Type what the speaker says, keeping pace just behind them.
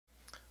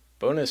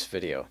Bonus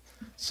video.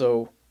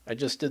 So I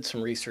just did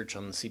some research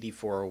on the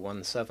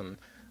CD4017.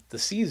 The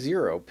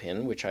C0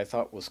 pin, which I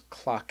thought was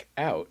clock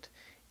out,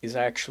 is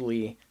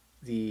actually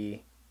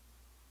the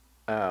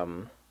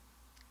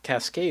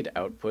cascade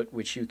output,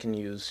 which you can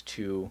use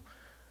to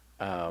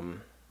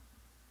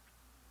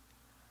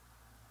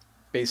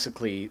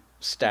basically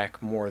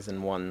stack more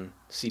than one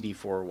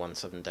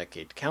CD417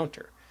 decade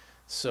counter.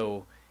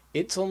 So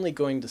it's only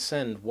going to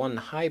send one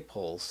high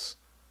pulse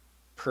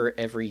per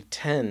every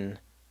 10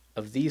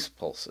 of these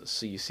pulses.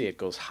 So you see it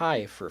goes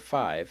high for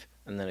 5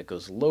 and then it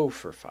goes low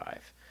for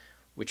 5,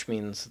 which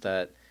means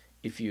that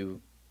if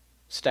you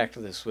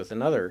stacked this with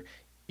another,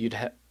 you'd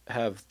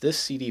have this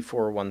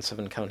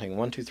CD417 counting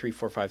 1, 2, 3,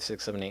 4, 5,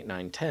 6, 7, 8,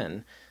 9,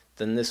 10.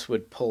 Then this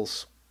would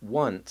pulse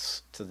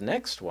once to the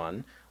next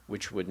one,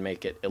 which would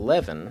make it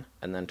 11,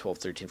 and then 12,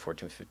 13,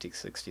 14, 15,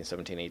 16,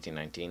 17, 18,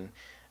 19,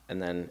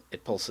 and then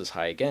it pulses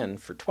high again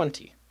for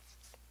 20.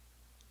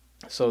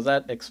 So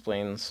that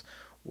explains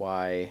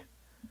why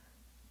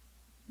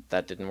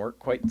that didn't work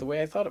quite the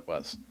way I thought it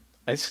was.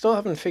 I still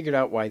haven't figured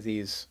out why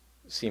these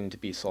seem to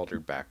be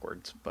soldered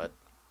backwards, but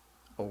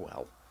oh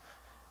well.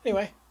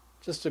 Anyway,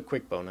 just a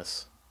quick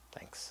bonus.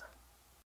 Thanks.